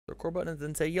record button and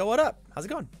then say, yo, what up? How's it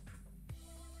going?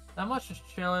 Not much, just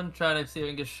chilling, trying to see if I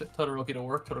can get Todoroki to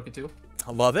work. Todoroki 2.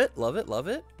 I love it, love it, love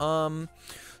it.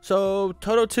 So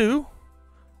Toto 2,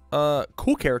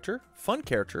 cool character, fun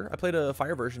character. I played a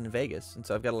fire version in Vegas, and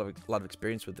so I've got a lot of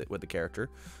experience with the character.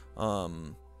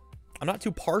 I'm not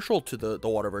too partial to the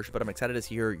water version, but I'm excited to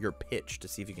hear your pitch to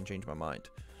see if you can change my mind.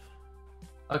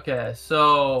 Okay,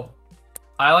 so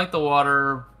I like the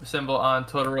water symbol on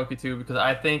Todoroki 2 because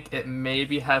I think it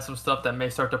maybe has some stuff that may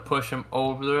start to push him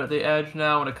over the edge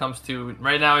now when it comes to...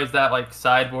 Right now he's that like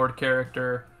sideboard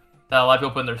character that a lot of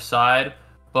people put in their side,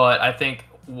 but I think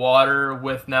water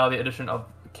with now the addition of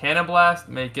Cannon Blast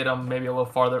may get him maybe a little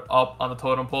farther up on the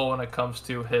totem pole when it comes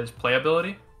to his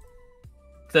playability.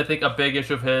 Because I think a big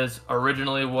issue of his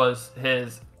originally was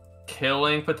his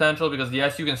killing potential, because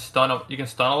yes, you can stun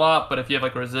a lot, but if you have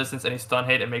like resistance any stun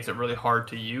hate, it makes it really hard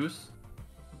to use.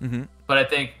 But I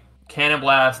think Cannon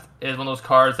Blast is one of those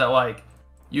cards that like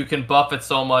you can buff it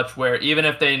so much where even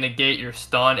if they negate your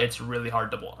stun, it's really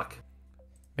hard to block.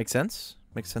 Makes sense.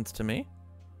 Makes sense to me.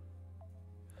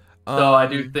 So I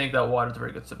do think that water is a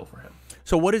very good symbol for him.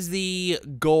 So what is the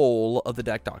goal of the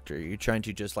deck, Doctor? Are you trying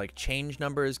to just like change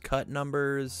numbers, cut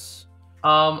numbers?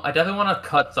 I definitely want to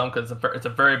cut some because it's a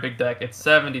very big deck. It's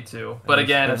 72, but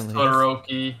again, it's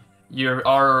Todoroki. You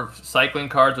are cycling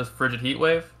cards with Frigid Heat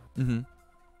Wave.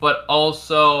 But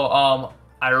also,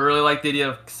 I really like the idea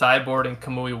of sideboarding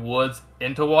Kamui Woods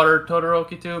into Water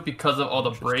Todoroki too because of all the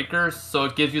breakers. So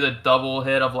it gives you the double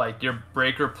hit of like your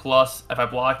breaker plus if I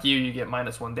block you, you get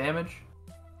 -1 damage.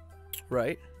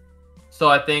 Right. So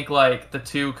I think like the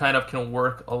two kind of can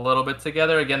work a little bit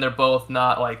together. Again, they're both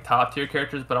not like top tier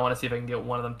characters, but I want to see if I can get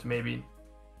one of them to maybe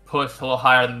push a little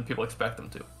higher than people expect them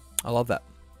to. I love that.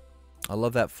 I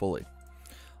love that fully.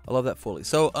 I love that fully.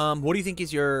 So, what do you think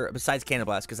is your, besides Cannon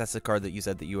Blast, because that's the card that you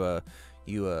said that you are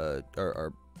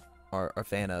a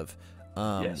fan of.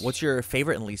 Yes. What's your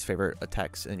favorite and least favorite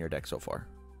attacks in your deck so far?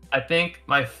 I think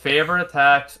my favorite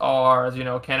attacks are, as you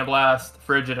know, Cannon Blast,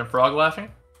 Frigid, and Frog Lashing.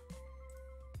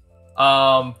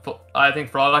 I think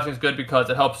Frog Lashing is good because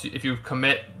it helps you if you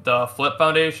commit the flip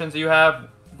foundations that you have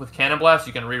with Cannon Blast,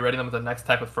 you can re-ready them with the next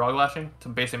attack with Frog Lashing to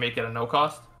basically make it a no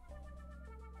cost.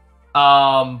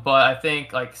 But I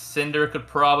think like Cinder could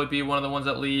probably be one of the ones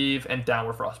that leave, and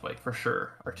Downward Frostbite for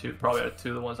sure are probably two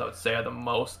of the ones I would say are the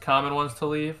most common ones to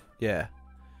leave. Yeah.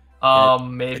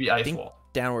 Maybe I Ice think Wall.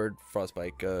 Downward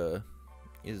Frostbite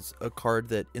is a card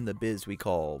that in the biz we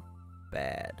call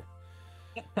bad.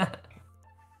 Okay.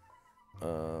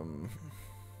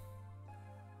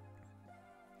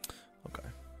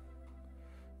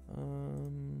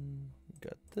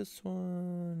 Got this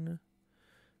one,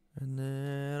 and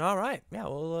then all right, yeah,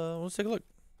 we'll take a look.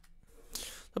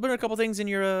 I'll put in a couple things in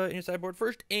your sideboard.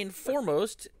 First and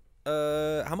foremost,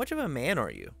 how much of a man are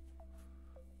you?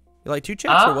 You like 2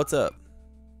 checks or what's up?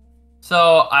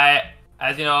 So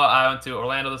as you know, I went to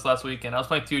Orlando this last week, and I was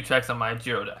playing 2 checks on my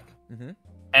Giro deck,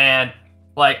 and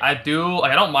like I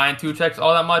don't mind 2 checks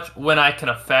all that much when I can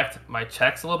affect my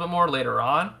checks a little bit more later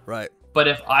on. Right. But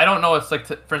if I don't know, it's like,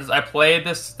 for instance, I played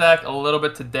this deck a little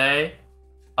bit today,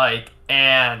 like,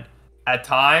 and at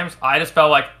times I just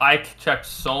felt like I checked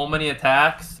so many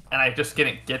attacks and I just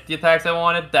didn't get the attacks I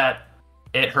wanted that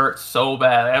it hurt so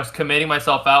bad. I was committing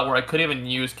myself out where I couldn't even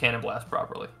use Cannon Blast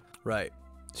properly. Right.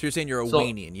 So you're saying you're a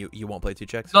weenie and you won't play 2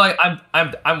 checks? So like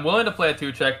I'm willing to play a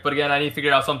 2 check, but again, I need to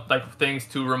figure out some like things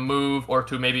to remove or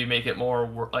to maybe make it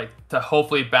more like to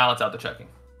hopefully balance out the checking.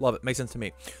 Love it. Makes sense to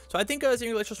me. So I think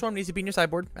Senior Glacial Storm needs to be in your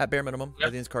sideboard at bare minimum. Yep. I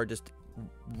think this card just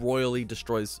royally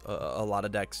destroys a lot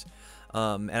of decks.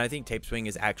 And I think Tape Swing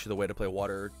is actually the way to play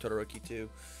Water Todoroki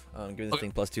too. Giving this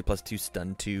thing +2/+2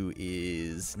 stun 2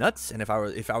 is nuts. And if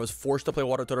I was forced to play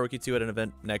Water Todoroki 2 at an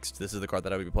event next, this is the card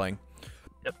that I would be playing.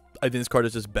 Yep. I think this card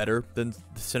is just better than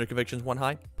the Cinder Convictions 1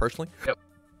 high, personally. Yep.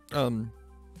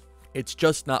 It's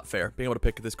just not fair being able to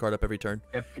pick this card up every turn.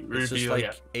 It's just like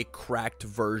yeah. a cracked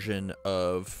version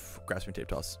of Grasping Tape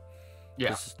Toss.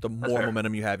 Yeah. Just the more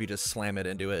momentum you have, you just slam it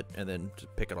into it and then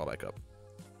just pick it all back up.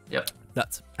 Yep.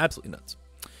 Nuts. Absolutely nuts.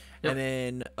 Yep. And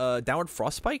then Downward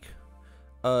Frostspike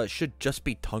should just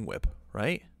be Tongue Whip,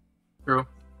 right? True.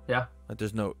 Yeah.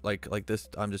 There's no like this.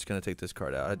 I'm just gonna take this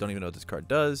card out. I don't even know what this card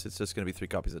does. It's just gonna be 3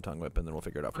 copies of Tongue Whip, and then we'll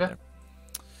figure it out from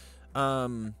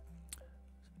there.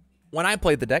 When I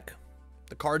played the deck,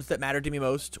 the cards that mattered to me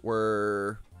most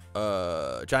were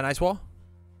Giant Ice Wall,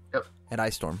 and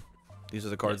Ice Storm. These are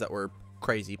the cards that were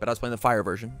crazy. But I was playing the Fire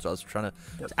version, so I was trying to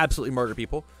absolutely murder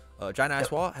people. Giant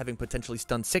Ice Wall having potentially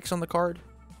stun 6 on the card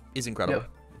is incredible.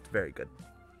 It's very good.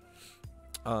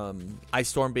 Ice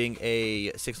Storm being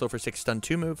a 6 low for 6 stun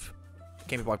 2 move.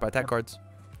 Can't be blocked by attack cards.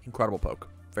 Incredible poke.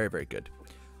 Very, very good.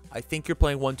 I think you're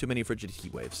playing one too many Frigid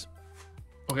Heat Waves.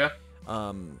 Okay.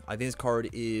 I think this card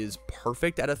is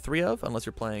perfect at a 3 of, unless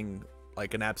you're playing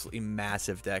like an absolutely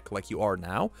massive deck like you are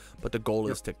now. But the goal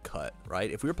is to cut, right?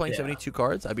 If we were playing 72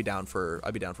 cards, I'd be down for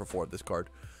 4 of this card.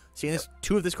 Seeing this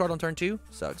 2 of this card on turn 2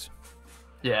 sucks.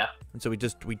 Yeah. And so we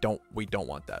don't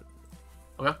want that.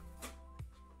 Okay.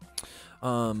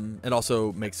 It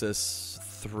also makes us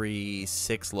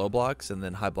 3/6 low blocks, and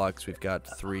then high blocks we've got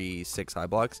 3/6 high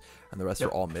blocks, and the rest are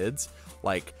all mids.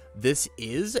 Like, this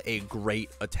is a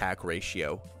great attack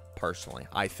ratio, personally.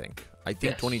 I think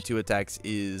 22 attacks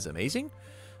is amazing.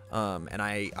 And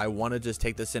I want to just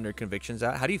take the Cinder Convictions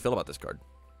out. How do you feel about this card?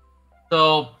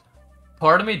 So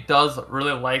part of me does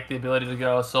really like the ability to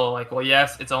go, so like, well,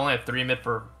 yes, it's only a 3 mid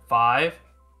for 5.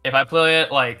 If I play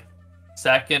it like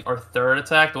second or third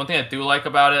attack, the one thing I do like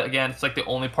about it, again, it's like the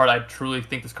only part I truly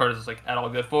think this card is like at all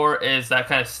good for, is that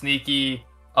kind of sneaky,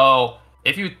 oh,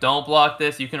 if you don't block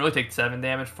this, you can really take 7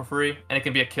 damage for free, and it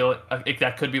can be a kill.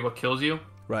 That could be what kills you.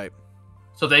 Right.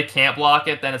 So if they can't block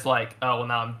it, then it's like, oh, well,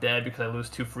 now I'm dead because I lose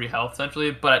 2 free health,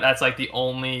 essentially. But that's like the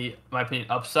only, in my opinion,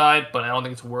 upside, but I don't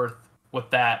think it's worth with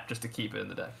that just to keep it in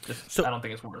the deck. I don't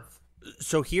think it's worth.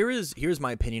 So here's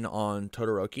my opinion on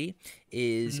Todoroki,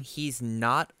 is he's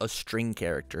not a string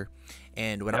character.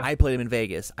 And when I played him in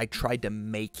Vegas, I tried to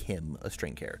make him a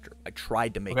string character.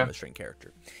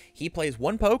 He plays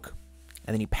 1 poke,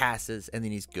 and then he passes, and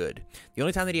then he's good. The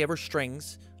only time that he ever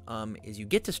strings is you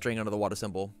get to string under the water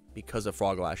symbol because of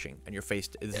frog lashing, and you're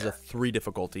faced. This is a 3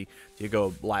 difficulty. So you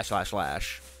go lash, lash,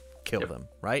 lash, kill them,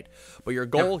 right? But your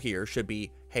goal here should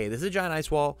be, hey, this is a giant ice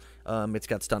wall. It's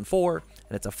got stun 4,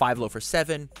 and it's a 5 low for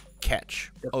 7.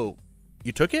 Catch. Oh,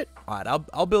 you took it? All right,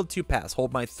 I'll build 2 pass.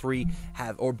 Hold my 3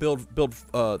 build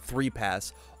 3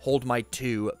 pass. Hold my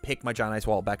 2. Pick my giant ice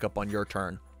wall back up on your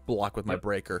turn. Block with my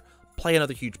breaker. Play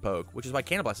another huge poke, which is why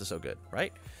Cannon Blast is so good,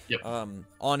 right?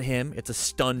 On him, it's a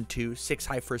stun 2, 6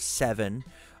 high for 7,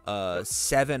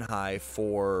 7 high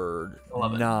for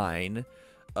 9,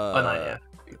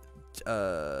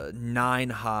 9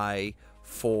 high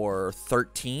for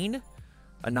 13,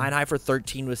 a 9 high for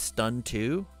 13 with stun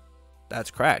 2. That's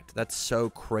cracked. That's so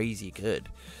crazy good.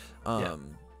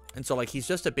 And so like he's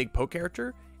just a big poke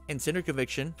character, and Cinder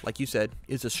Conviction, like you said,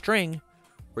 is a string,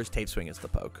 whereas Tape Swing is the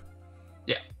poke.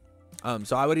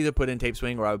 So I would either put in Tape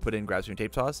Swing or I would put in Grab Swing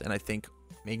Tape Toss, and I think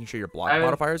making sure your block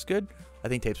modifier is good. I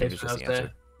think Tape Swing is just the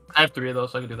answer. I have 3 of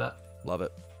those, so I can do that. Love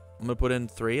it. I'm gonna put in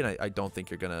 3, and I don't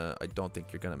think you're gonna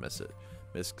miss it.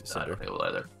 Miss Cinder. I don't think I will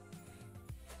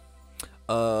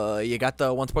either. You got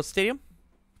the One Sports Stadium?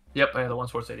 Yep, I have the One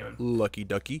Sports Stadium. Lucky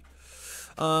ducky.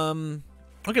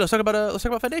 Okay, let's talk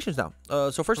about foundations now.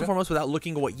 So first and foremost, without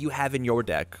looking at what you have in your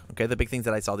deck, okay, the big things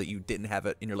that I saw that you didn't have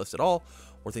it in your list at all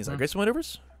were things like Graceful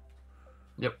Maneuvers.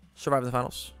 Yep. Survive the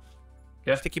Finals.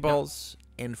 Yeah. Sticky Balls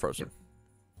and Frozen.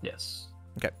 Yes.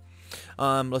 Okay.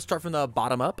 Let's start from the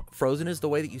bottom up. Frozen is the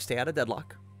way that you stay out of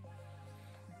deadlock.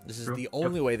 This is the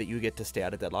only way that you get to stay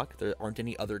out of deadlock. There aren't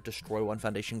any other Destroy One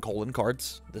Foundation :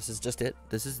 cards. This is just it.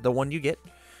 This is the one you get.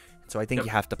 So I think you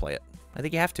have to play it. I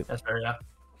think you have to. That's fair, yeah.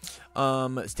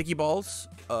 Sticky Balls,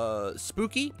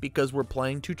 spooky because we're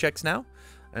playing 2 checks now,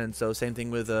 and so same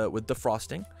thing with the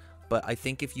frosting. But I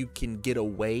think if you can get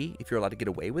away, if you're allowed to get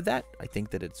away with that, I think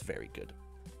that it's very good.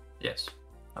 Yes,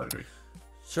 I would agree.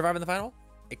 Survive in the Final,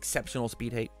 exceptional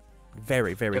speed hate,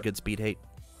 very good speed hate.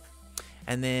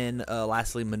 And then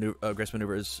lastly, Aggressive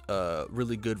Maneuvers,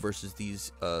 really good versus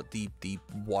these the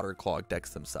water clog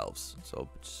decks themselves. So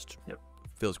just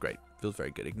feels great, feels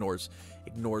very good. Ignores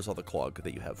all the clog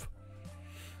that you have.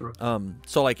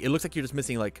 So like it looks like you're just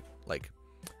missing like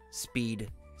speed,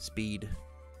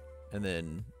 and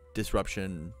then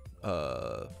disruption.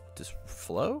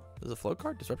 Flow is a flow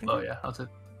card. Disruption. Oh card? yeah, I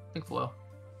think flow.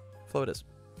 Flow it is.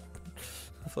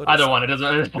 Flow Either one. It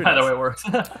doesn't. Either way it works.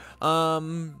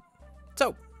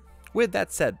 So, with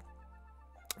that said,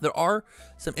 there are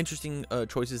some interesting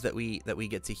choices that we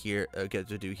get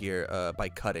to do here by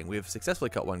cutting. We have successfully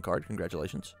cut 1 card.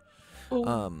 Congratulations.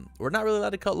 We're not really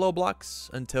allowed to cut low blocks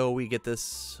until we get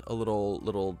this a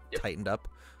little tightened up,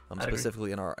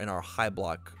 specifically in our high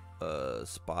block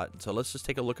spot. So let's just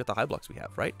take a look at the high blocks we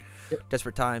have. Right.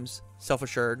 Desperate Times,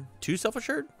 Self-Assured, 2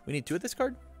 Self-Assured. We need 2 of this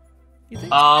card. You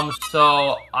think?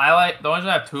 So I like the ones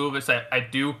that I have 2 of. Is I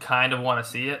do kind of want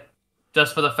to see it.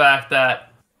 Just for the fact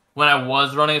that when I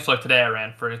was running it, so like today I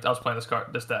was playing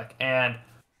this deck, and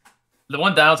the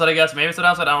one downside, I guess, maybe it's a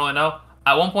downside, I don't really know.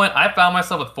 At one point, I found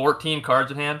myself with 14 cards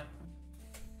in hand,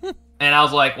 and I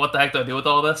was like, what the heck do I do with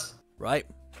all this? Right.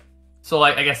 So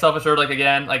like I guess self-assured, like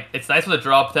again, like it's nice with the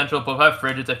draw potential, but if I have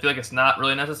Frigids, I feel like it's not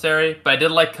really necessary. But I did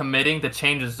like committing to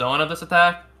change the zone of this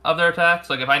attack, of their attacks.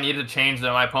 Like if I needed to change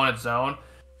my opponent's zone,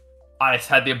 I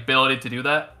had the ability to do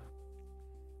that.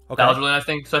 Okay. That was a really nice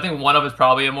thing. So I think one of is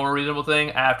probably a more reasonable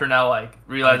thing after now like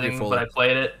realizing when I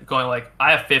played it, going like,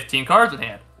 I have 15 cards in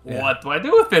hand. Yeah. What do I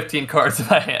do with 15 cards in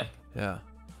my hand? Yeah.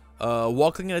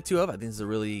 Walking in a 2 of, I think this is a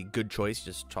really good choice.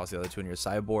 Just toss the other 2 in your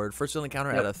sideboard. First on the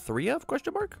counter at a 3 of,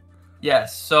 question mark?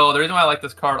 Yes, so the reason why I like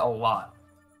this card a lot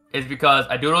is because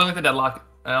I do really like the Deadlock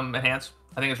enhance.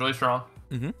 I think it's really strong.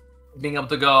 Being able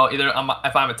to go either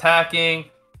if I'm attacking,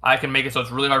 I can make it so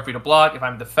it's really hard for you to block. If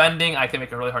I'm defending, I can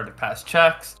make it really hard to pass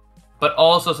checks. But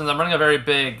also, since I'm running a very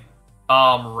big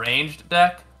ranged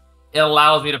deck, it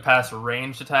allows me to pass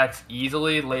ranged attacks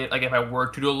easily. Like if I were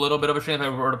to do a little bit of a string, if I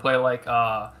were to play like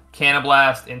Cannon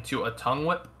Blast into a Tongue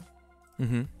Whip,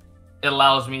 it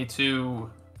allows me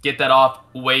to get that off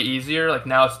way easier. Like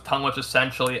now, it's Tongue Whip's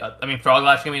essentially, Frog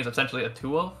Lashing is essentially a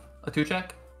 2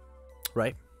 check.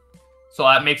 Right. So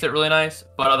that makes it really nice.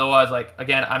 But otherwise, like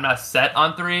again, I'm not set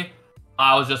on 3.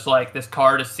 I was just like, this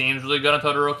card just seems really good on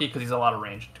Todoroki because he's a lot of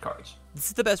ranged cards. This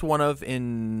is the best 1 of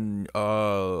in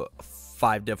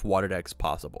 5 diff water decks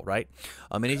possible, right?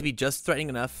 It needs to be just threatening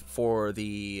enough for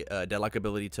the Deadlock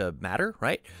ability to matter,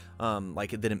 right?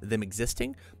 Like them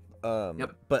existing.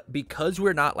 But because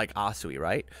we're not like Asui,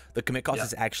 right? The commit cost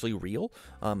is actually real.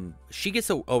 She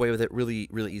gets away with it really,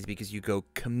 really easy because you go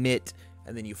commit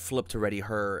and then you flip to ready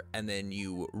her and then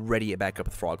you ready it back up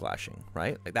with Frog Lashing,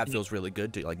 right? Like that feels really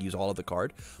good to like use all of the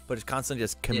card, but it's constantly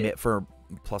just commit for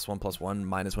 +1/+1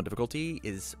 -1 difficulty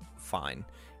is fine.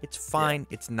 It's fine.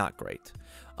 It's not great.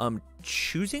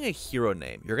 Choosing a hero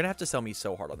name, you're gonna have to sell me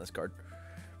so hard on this card.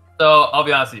 So I'll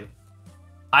be honest with you.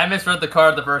 I misread the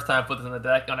card the first time I put this in the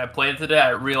deck. When I played it today, I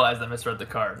realized I misread the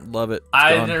card. Love it.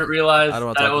 I didn't realize that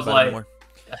it was like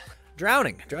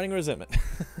Drowning Resentment.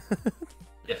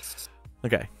 Yes.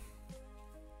 Okay.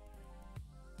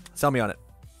 Sell me on it.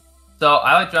 So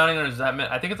I like Drowning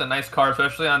Resentment. I think it's a nice card,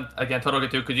 especially on again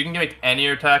Todoroki 2, because you can make any of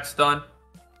your attacks stun.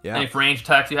 Yeah. Any range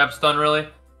attacks you have stun really.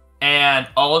 And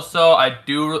also I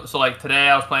do like today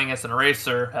I was playing against an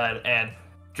Eraser head and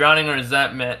Drowning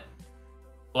Resentment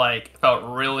like felt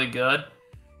really good.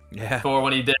 Yeah. For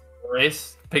when he did the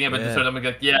race, picking up a discard, I'm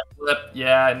like, yeah, flip,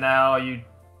 yeah. Now you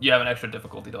have an extra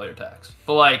difficulty to all your attacks.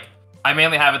 But like, I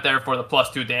mainly have it there for the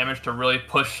 +2 damage to really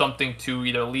push something to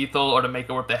either lethal or to make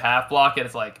it worth the half block. And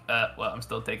it's like, well, I'm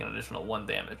still taking an additional 1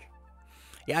 damage.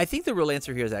 Yeah, I think the real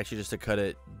answer here is actually just to cut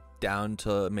it down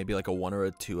to maybe like a 1 or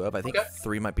a 2 of. I think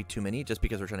 3 might be too many, just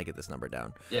because we're trying to get this number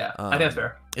down. Yeah, I think that's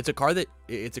fair. It's a card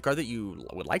that you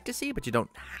would like to see, but you don't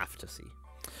have to see.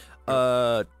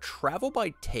 Travel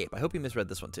by Tape. I hope you misread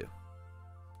this one too.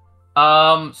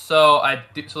 So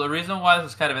the reason why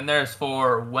this is kind of in there is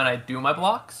for when I do my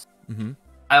blocks.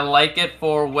 I like it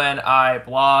for when I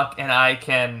block and I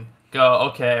can go,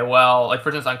 okay, well, like for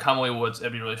instance on Kamui Woods,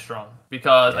 it'd be really strong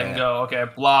because I can go, okay,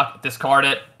 block, discard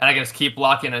it, and I can just keep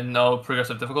blocking and no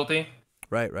progressive difficulty.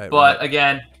 Right. But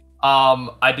again,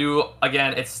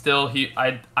 it's still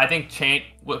I think change.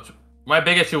 My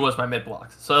big issue was my mid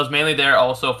blocks, so it was mainly there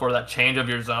also for that change of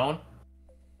your zone.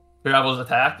 Your Rebel's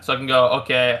attack, so I can go,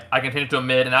 okay, I can change to a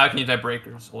mid, and now I can use my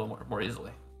breakers a little more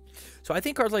easily. So I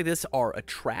think cards like this are a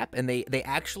trap, and they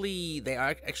actually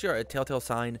are a telltale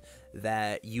sign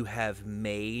that you have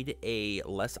made a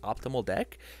less optimal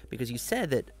deck, because you said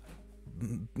that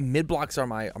mid blocks are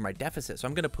my deficit. So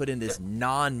I'm going to put in this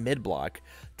non-mid block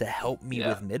to help me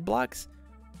with mid blocks.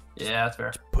 Yeah, that's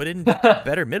fair. Put in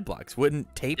better mid blocks.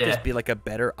 Wouldn't Tape just be like a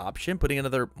better option? Putting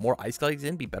another more ice legs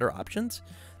in be better options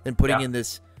than putting in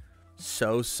this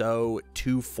so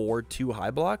 2/4/2 high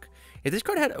block. If this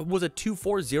card was a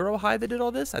 2/4/0 high that did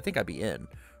all this, I think I'd be in,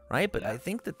 right? But I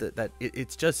think that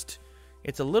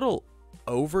it's a little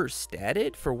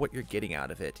overstated for what you're getting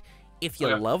out of it. If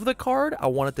you love the card, I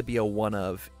want it to be a 1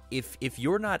 of. If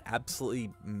you're not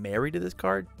absolutely married to this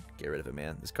card, get rid of it,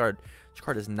 man. This card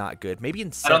is not good. Maybe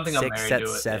in set 6, set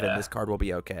 7, this card will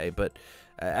be okay. But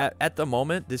at the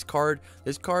moment, this card,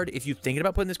 if you're thinking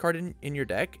about putting this card in your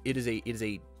deck, it is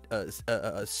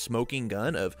a smoking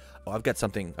gun of, oh, I've got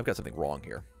something wrong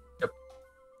here.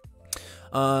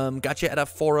 Got you at a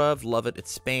 4 of. Love it.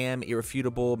 It's spam,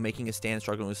 irrefutable, making a stand,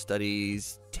 struggling with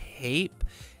studies. Tape.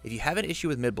 If you have an issue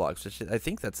with mid blocks, which I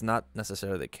think that's not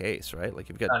necessarily the case, right? Like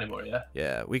you've got not anymore,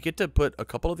 yeah. We get to put a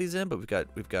couple of these in, but we've got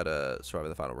a Survivor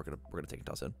the Final. We're gonna take and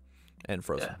toss in, and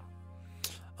Frozen.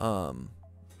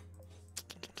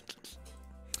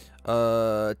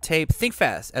 Tape. Think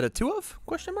Fast at a 2 of?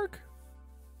 Question mark.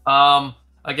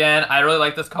 Again, I really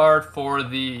like this card for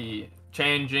the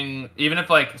changing, even if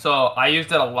like, so I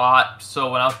used it a lot.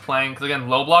 So when I was playing, because again,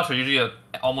 low blocks are usually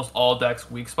almost all decks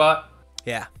weak spot.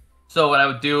 Yeah. So what I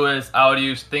would do is I would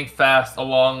use Think Fast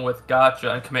along with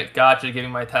Gotcha and commit Gotcha,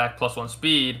 giving my attack +1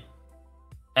 speed,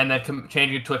 and then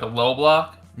changing it to like a low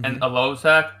block and a low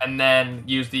attack, and then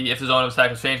use the if the zone of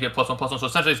attack is changed, get +1/+1. So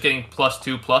essentially, it's getting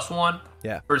 +2/+1.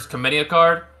 Yeah. Versus committing a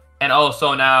card. And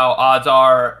also now odds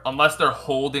are, unless they're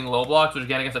holding low blocks, which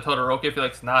again against a Todoroki, I feel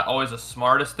like it's not always the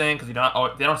smartest thing because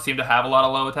they don't seem to have a lot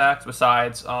of low attacks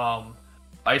besides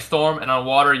Ice Storm, and on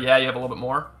water, yeah, you have a little bit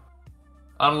more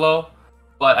on low.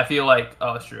 But I feel like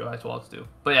it's true, Ice Walls do.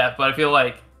 But yeah, but I feel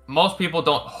like most people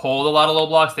don't hold a lot of low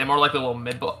blocks. They more like the little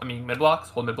mid blocks,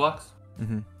 hold mid blocks.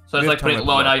 So it's like putting it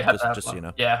low, and now you have to have just so you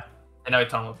know. Yeah, and now you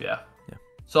tongue whip, yeah.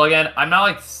 So again, I'm not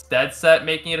like dead set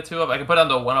making it a 2-of. I can put it on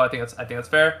the 1-of. I think that's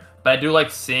fair. But I do like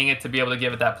seeing it to be able to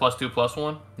give it that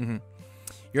 +2/+1.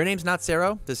 Your name's not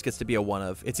Sero. This gets to be a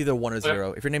 1-of. It's either 1 or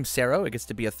 0. If your name's Sero, it gets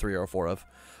to be a 3 or a 4-of.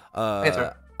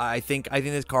 I think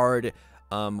this card,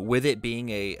 with it being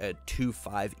a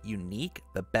 2/5 unique,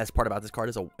 the best part about this card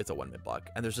is it's a 1 mid block,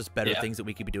 and there's just better things that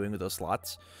we could be doing with those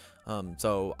slots.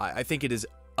 So I think it is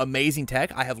amazing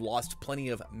tech. I have lost plenty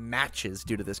of matches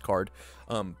due to this card,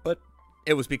 but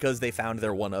it was because they found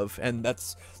their 1-of, and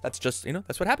that's just,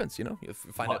 that's what happens. You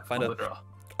find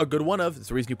a good 1-of. It's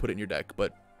the reason you put it in your deck,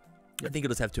 but I think it'll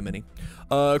just have too many.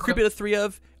 Creep it a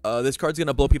 3-of. This card's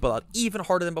gonna blow people out even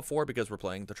harder than before because we're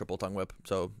playing the triple tongue whip.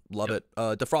 So love it.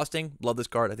 Defrosting, love this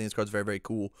card. I think this card's very, very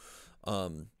cool.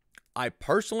 I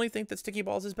personally think that Sticky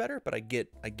Balls is better, but I get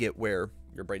where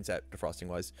your brain's at defrosting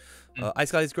wise.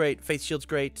 Ice Guy is great. Face Shield's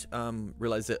great.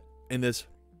 Realize that in this,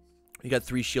 you got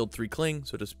 3 shield, 3 cling,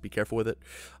 so just be careful with it.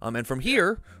 And from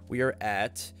here, we are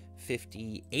at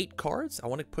 58 cards. I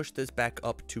want to push this back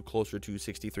up to closer to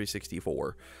 63,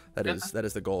 64. That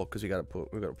is the goal, because we gotta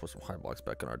put some high blocks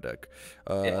back in our deck.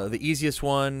 The easiest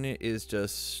one is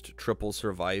just triple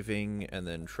surviving and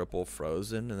then triple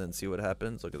frozen and then see what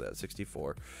happens. Look at that,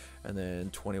 64, and then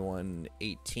 21,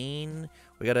 18.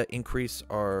 We gotta increase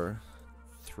our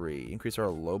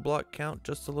low block count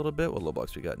just a little bit. What low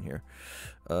blocks we got in here?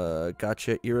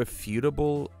 Gotcha.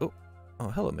 Irrefutable. Oh,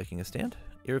 hello, making a stand.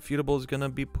 Irrefutable is gonna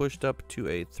be pushed up to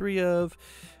a 3-of,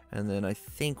 and then I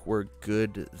think we're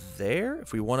good there.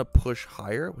 If we want to push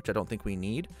higher, which I don't think we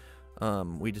need,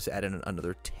 we just add in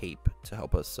another tape to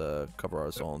help us cover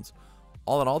our zones.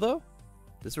 All in all, though,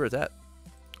 this is where it's at.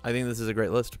 I think this is a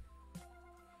great list.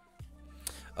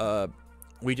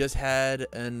 We just had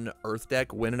an Earth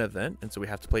deck win an event, and so we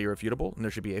have to play Irrefutable, and there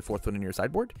should be a 4th one in your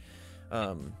sideboard.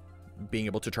 Being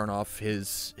able to turn off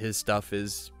his stuff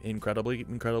is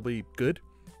incredibly good.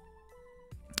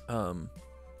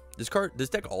 This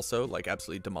deck also like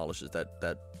absolutely demolishes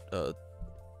that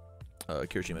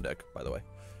Kirishima deck, by the way.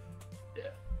 Yeah.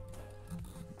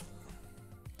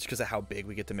 Just because of how big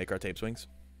we get to make our tape swings.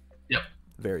 Yep.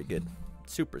 Very good.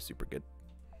 Super, super good.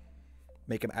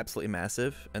 Make him absolutely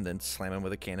massive, and then slam him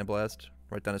with a cannon blast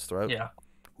right down his throat. Yeah.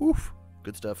 Oof.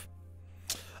 Good stuff.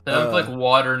 Like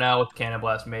water now with Cannon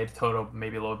Blast made Toto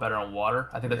maybe a little better on water.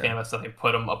 I think the Cannon Blast definitely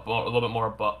put him up a little bit more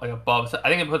above. I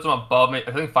think it puts him above. I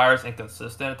think fire is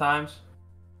inconsistent at times.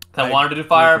 I wanted to do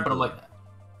fire, but I'm like,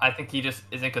 I think he just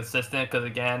is inconsistent because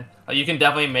again, you can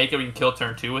definitely make it. You can kill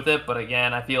turn 2 with it, but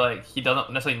again, I feel like he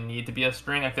doesn't necessarily need to be a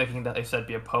string. I feel like he can, like I said,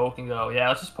 be a poke and go, yeah,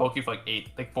 let's just poke you for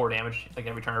like 4 damage, like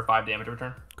every turn, or 5 damage every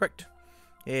turn. Correct.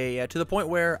 Yeah. To the point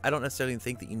where I don't necessarily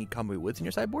think that you need Combo Woods in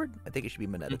your sideboard. I think it should be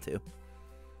Moneta too.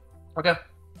 Okay.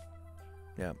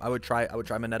 Yeah, I would try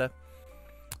Moneta,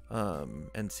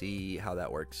 and see how that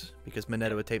works, because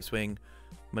Moneta with Tape Swing,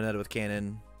 Moneta with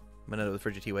Cannon, Moneta with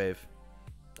Frigid T-Wave,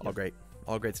 all great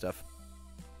stuff.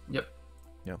 Yep.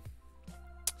 Yeah.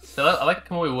 So I like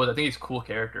Kamui Wood. I think he's a cool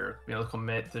character.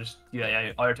 Commit to just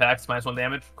all your attacks -1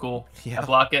 damage. Cool. Yeah. I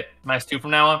block it -2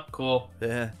 from now on. Cool.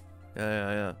 Yeah.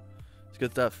 It's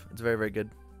good stuff. It's very, very good.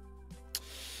 All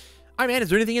right, man. Is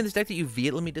there anything in this deck that you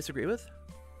vehemently disagree with?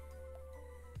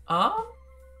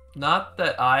 Not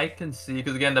that I can see,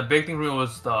 because again, the big thing for me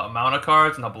was the amount of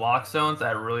cards and the block zones that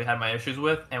I really had my issues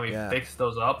with, and we fixed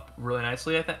those up really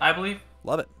nicely. I believe.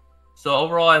 Love it. So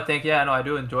overall, I think I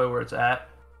do enjoy where it's at.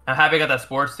 I'm happy I got that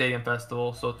sports stadium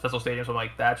festival, so I'm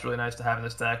like, that's really nice to have in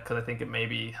this deck, because I think it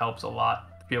maybe helps a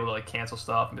lot to be able to like cancel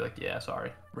stuff and be like, yeah,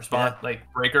 sorry, respond like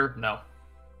breaker, no.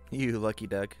 You lucky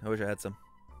deck. I wish I had some.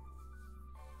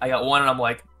 I got one, and I'm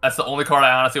like, that's the only card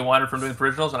I honestly wanted from doing the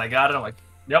originals, and I got it. I'm like,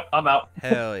 yep, I'm out.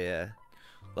 Hell yeah.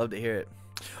 Love to hear it.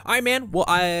 All right, man. Well,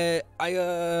 I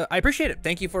appreciate it.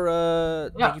 Thank you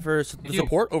for thank you for the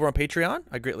support over on Patreon.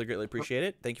 I greatly appreciate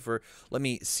it. Thank you for letting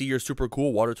me see your super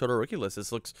cool water Todoroki list.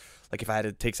 This looks like if I had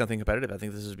to take something competitive, I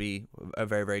think this would be a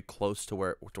very close to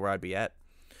where I'd be at.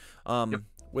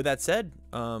 With that said,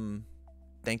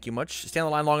 thank you much. Stay on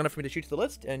the line long enough for me to shoot to the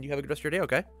list, and you have a good rest of your day.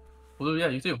 Okay. Well, yeah,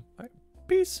 you too. All right.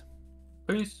 Peace.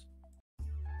 Peace.